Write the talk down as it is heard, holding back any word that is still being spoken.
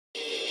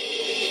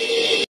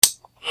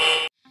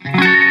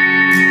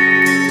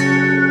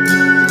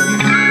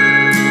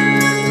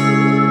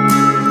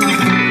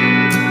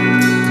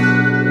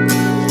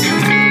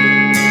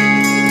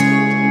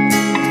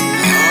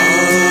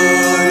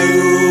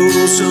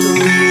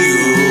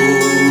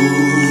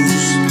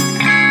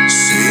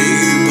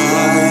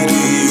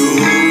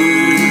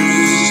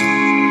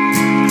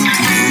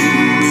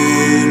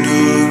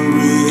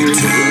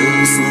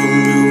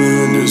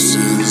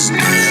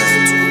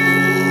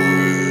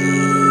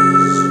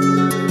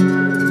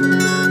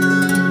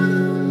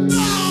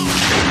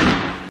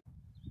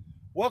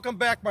Welcome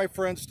back, my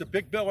friends, to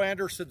Big Bill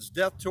Anderson's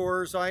Death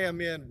Tours. I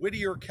am in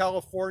Whittier,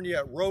 California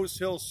at Rose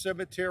Hill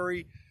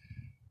Cemetery.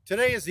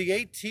 Today is the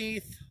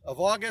 18th of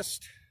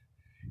August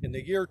in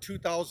the year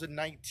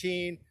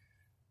 2019.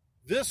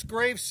 This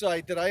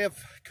gravesite that I have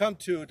come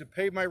to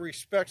pay my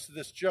respects to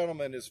this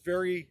gentleman is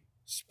very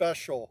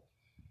special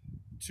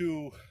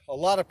to a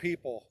lot of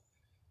people,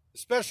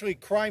 especially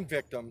crime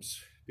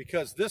victims,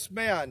 because this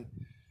man,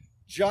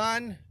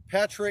 John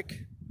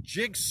Patrick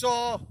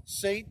Jigsaw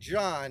St.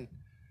 John,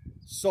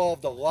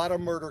 solved a lot of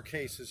murder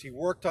cases. He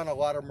worked on a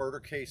lot of murder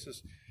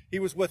cases. He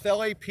was with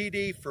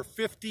LAPD for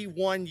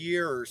 51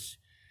 years.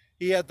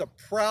 He had the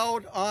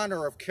proud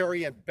honor of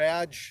carrying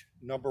badge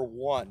number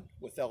 1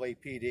 with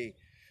LAPD. He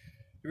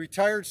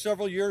retired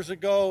several years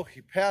ago.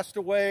 He passed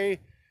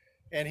away,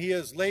 and he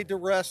is laid to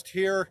rest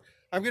here.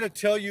 I'm going to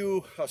tell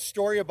you a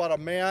story about a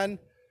man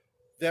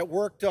that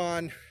worked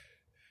on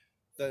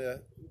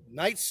the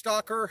Night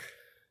Stalker,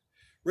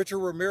 Richard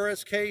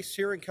Ramirez case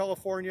here in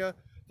California,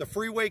 the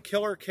Freeway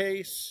Killer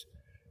case,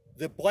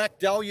 the Black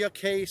Dahlia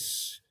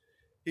case.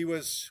 He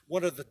was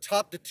one of the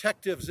top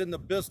detectives in the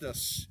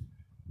business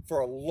for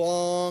a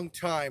long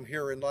time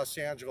here in Los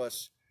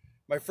Angeles.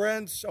 My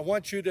friends, I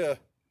want you to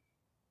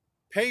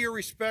pay your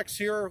respects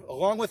here,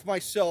 along with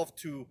myself,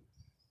 to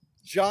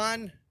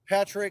John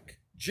Patrick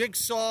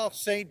Jigsaw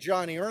St.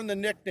 John. He earned the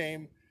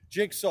nickname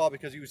Jigsaw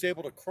because he was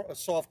able to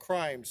solve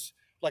crimes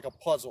like a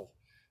puzzle.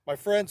 My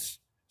friends,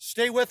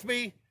 stay with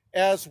me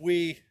as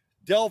we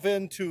delve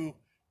into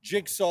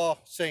Jigsaw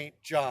St.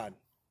 John.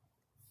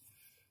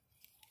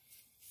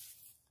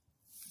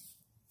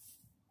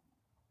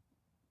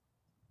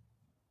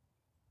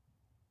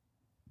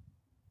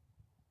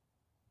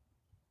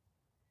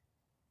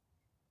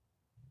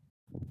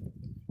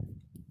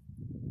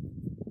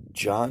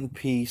 John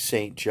P.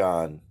 St.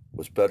 John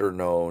was better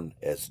known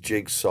as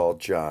Jigsaw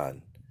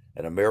John,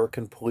 an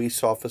American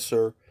police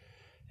officer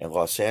and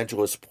Los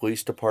Angeles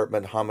Police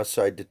Department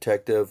homicide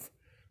detective,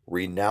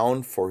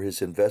 renowned for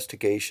his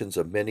investigations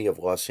of many of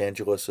Los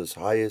Angeles'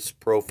 highest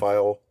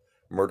profile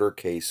murder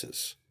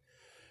cases.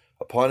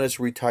 Upon his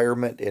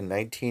retirement in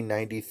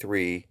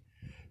 1993,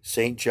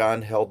 St.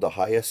 John held the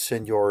highest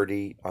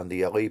seniority on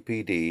the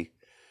LAPD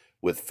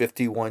with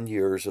 51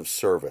 years of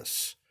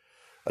service,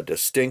 a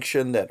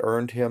distinction that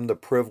earned him the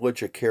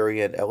privilege of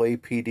carrying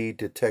LAPD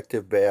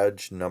Detective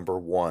Badge number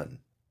 1.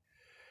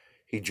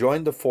 He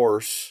joined the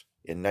force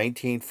in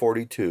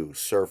 1942,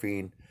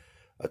 serving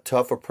a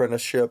tough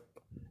apprenticeship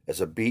as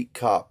a beat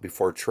cop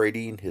before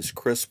trading his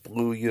crisp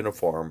blue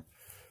uniform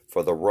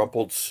for the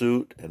rumpled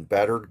suit and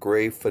battered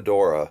gray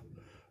fedora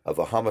of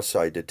a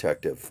homicide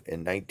detective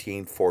in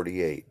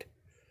 1948.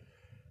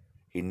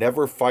 He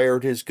never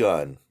fired his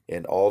gun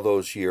in all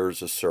those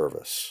years of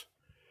service.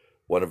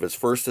 One of his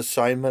first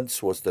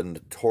assignments was the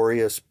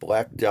notorious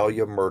Black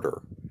Dahlia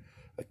murder,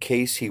 a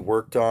case he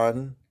worked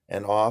on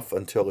and off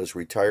until his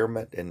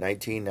retirement in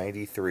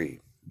 1993.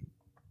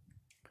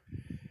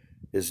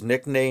 His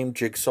nickname,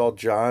 Jigsaw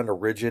John,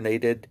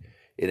 originated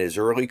in his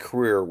early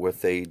career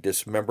with a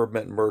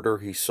dismemberment murder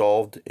he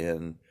solved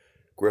in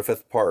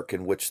Griffith Park,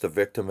 in which the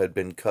victim had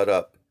been cut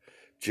up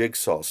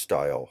jigsaw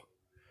style.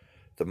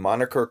 The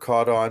moniker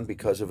caught on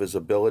because of his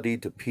ability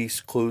to piece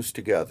clues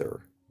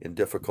together in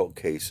difficult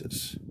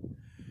cases,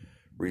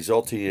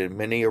 resulting in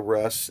many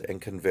arrests and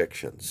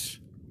convictions.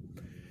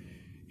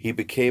 He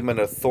became an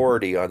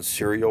authority on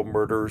serial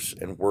murders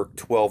and worked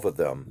 12 of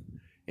them,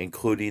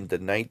 including the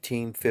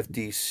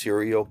 1950s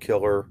serial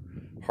killer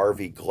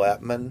Harvey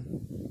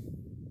Glattman,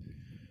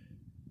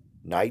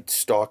 Night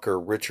Stalker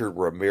Richard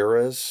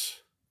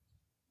Ramirez,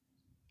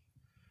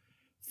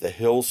 the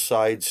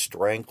Hillside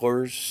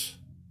Stranglers,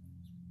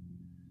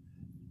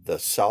 the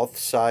South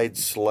Side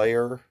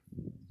Slayer,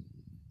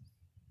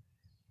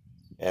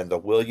 and the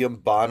William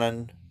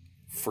Bonin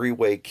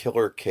Freeway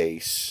Killer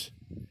case.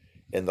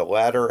 In the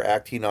latter,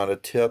 acting on a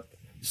tip,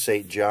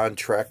 St. John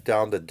tracked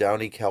down the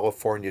Downey,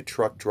 California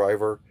truck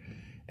driver,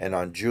 and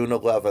on June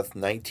 11,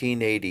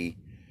 1980,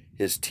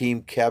 his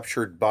team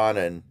captured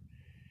Bonin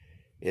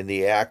in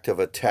the act of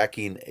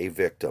attacking a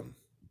victim.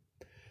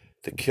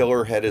 The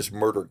killer had his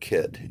murder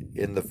kit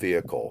in the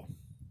vehicle.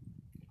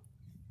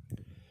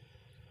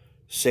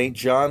 St.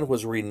 John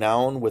was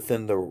renowned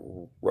within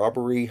the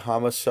robbery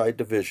homicide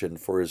division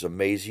for his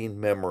amazing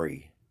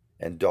memory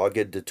and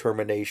dogged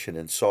determination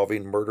in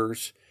solving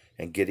murders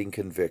and getting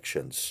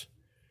convictions.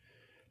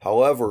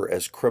 However,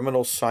 as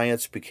criminal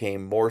science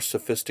became more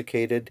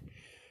sophisticated,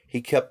 he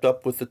kept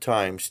up with the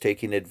times,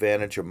 taking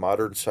advantage of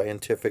modern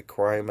scientific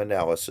crime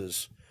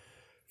analysis,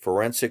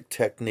 forensic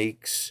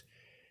techniques,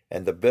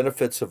 and the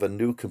benefits of a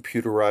new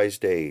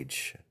computerized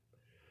age.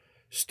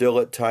 Still,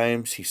 at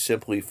times, he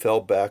simply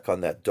fell back on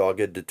that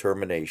dogged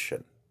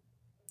determination.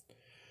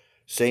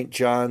 St.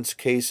 John's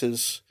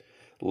cases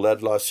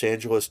led Los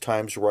Angeles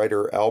Times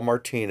writer Al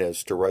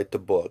Martinez to write the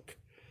book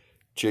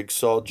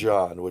Jigsaw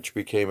John, which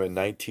became a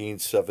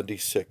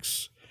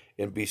 1976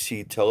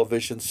 NBC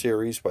television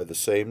series by the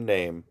same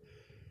name,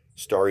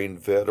 starring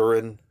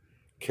veteran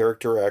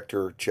character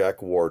actor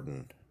Jack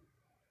Warden.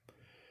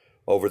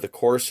 Over the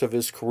course of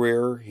his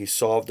career, he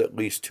solved at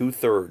least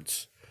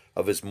 2/3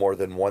 of his more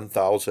than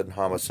 1,000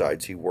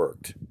 homicides he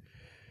worked,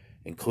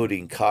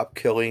 including cop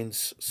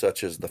killings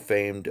such as the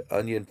famed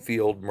Onion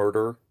Field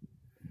murder,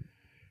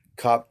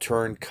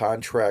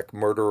 cop-turned-contract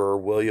murderer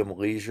William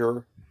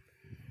Leisure,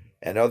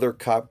 and other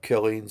cop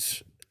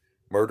killings,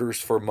 murders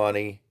for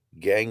money,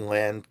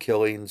 gangland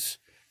killings,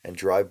 and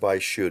drive-by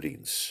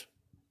shootings.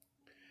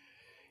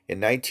 In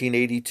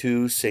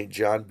 1982, St.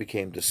 John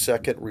became the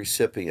second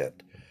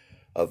recipient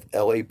of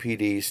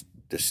LAPD's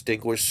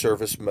Distinguished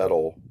Service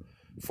Medal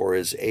for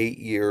his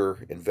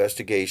 8-year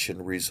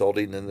investigation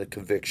resulting in the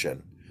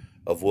conviction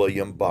of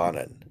William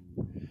Bonin.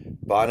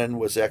 Bonin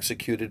was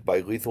executed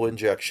by lethal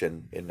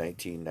injection in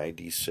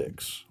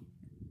 1996.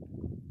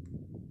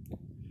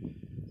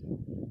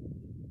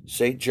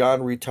 St.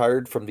 John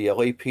retired from the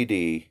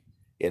LAPD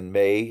in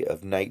May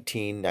of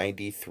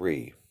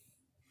 1993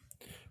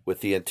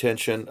 with the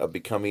intention of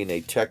becoming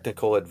a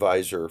technical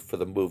advisor for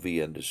the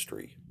movie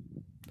industry.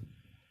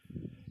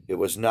 It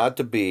was not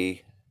to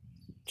be.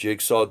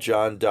 Jigsaw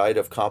John died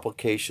of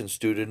complications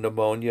due to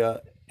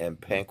pneumonia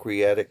and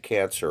pancreatic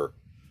cancer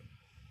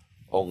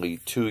only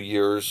 2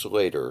 years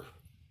later,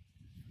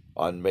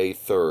 on May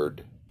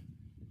 3rd,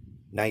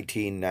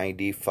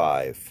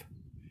 1995.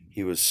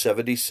 He was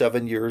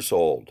 77 years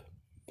old.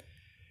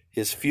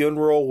 His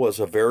funeral was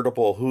a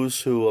veritable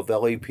who's who of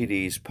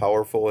LAPD's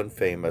powerful and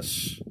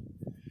famous,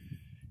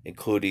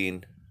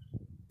 including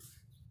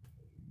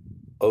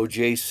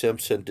O.J.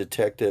 Simpson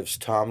detectives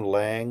Tom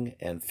Lang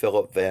and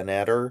Philip Van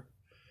Atter,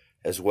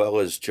 as well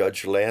as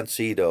Judge Lance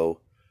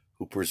Ito,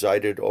 who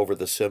presided over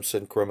the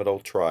Simpson criminal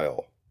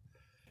trial.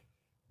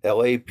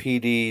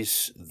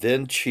 LAPD's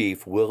then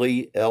Chief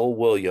Willie L.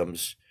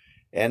 Williams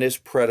and his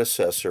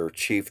predecessor,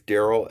 Chief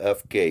Darrell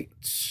F.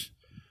 Gates,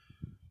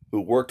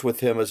 who worked with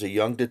him as a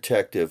young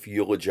detective,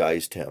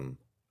 eulogized him.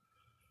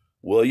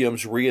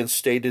 Williams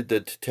reinstated the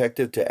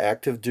detective to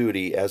active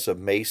duty as of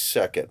May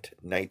 2nd,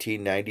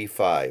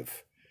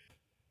 1995,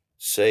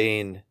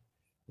 saying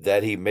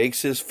that he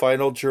makes his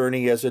final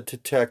journey as a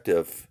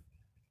detective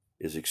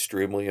is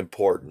extremely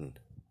important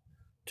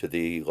to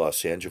the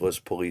Los Angeles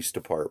Police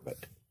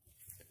Department.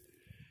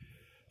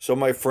 So,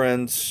 my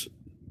friends,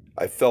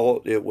 I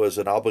felt it was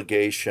an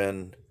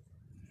obligation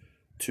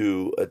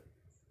to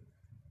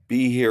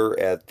be here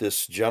at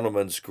this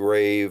gentleman's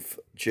grave,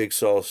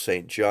 Jigsaw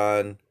St.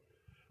 John,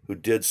 who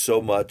did so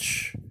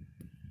much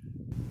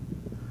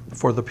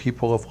for the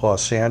people of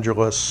Los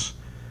Angeles.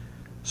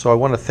 So I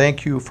want to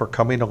thank you for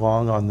coming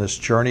along on this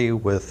journey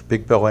with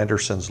Big Bill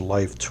Anderson's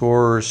Life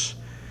Tours.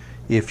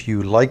 If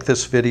you like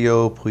this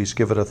video, please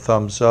give it a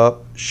thumbs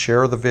up,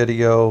 share the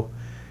video.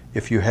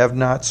 If you have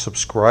not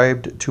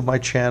subscribed to my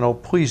channel,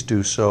 please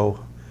do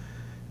so.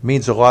 It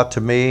means a lot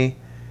to me,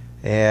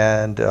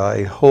 and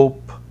I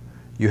hope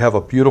you have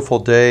a beautiful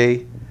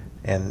day.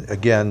 And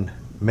again,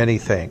 many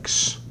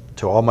thanks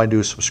to all my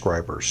new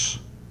subscribers.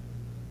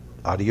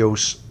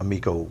 Adios,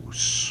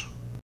 amigos.